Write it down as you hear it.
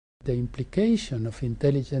The implication of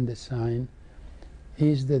intelligent design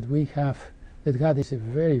is that that God is a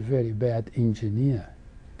very, very bad engineer.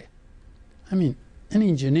 I mean, an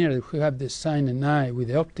engineer who have designed an eye with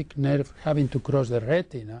the optic nerve having to cross the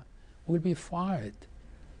retina will be fired.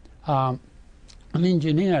 An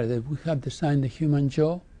engineer that would have designed the human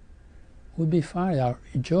jaw would be fired. Our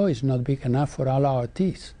jaw is not big enough for all our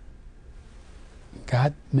teeth.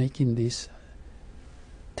 God making this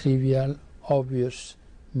trivial, obvious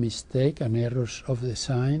mistake and errors of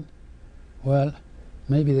design, well,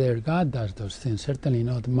 maybe their God does those things, certainly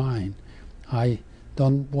not mine. I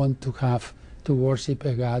don't want to worship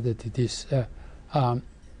a God that it is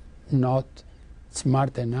not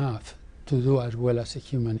smart enough to do as well as a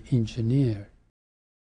human engineer.